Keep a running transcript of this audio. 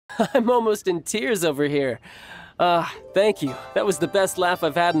I'm almost in tears over here. Thank you. That was the best laugh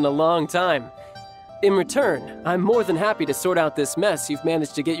I've had in a long time. In return, I'm more than happy to sort out this mess you've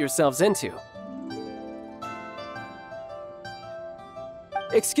managed to get yourselves into.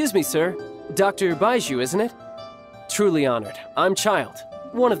 Excuse me, sir. Dr. Baizhu, isn't it? Truly honored. I'm Child,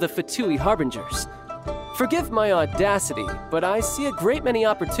 one of the Fatui Harbingers. Forgive my audacity, but I see a great many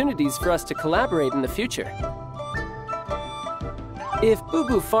opportunities for us to collaborate in the future. If Boo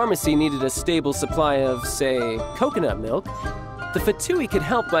Boo Pharmacy needed a stable supply of, say, coconut milk, the Fatui could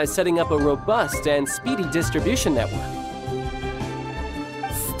help by setting up a robust and speedy distribution network.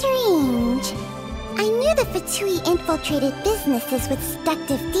 Strange. I knew the Fatui infiltrated businesses with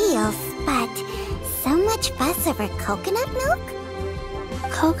seductive deals, but so much fuss over coconut milk?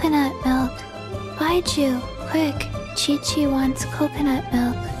 Coconut milk. Baizhu, quick. Chi-Chi wants coconut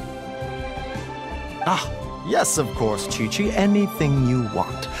milk. Ah, yes, of course, Chi-Chi. Anything you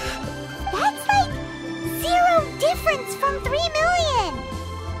want. That's like 0 difference from 3 million!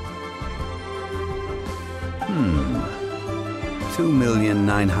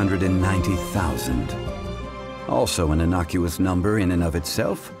 2,990,000. Also an innocuous number in and of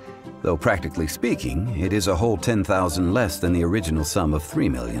itself, though practically speaking, it is a whole 10,000 less than the original sum of 3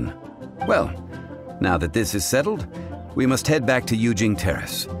 million. Well, now that this is settled, we must head back to Yujing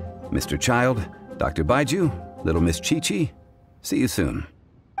Terrace. Mr. Child, Dr. Baizhu, Little Miss Chi-Chi, see you soon.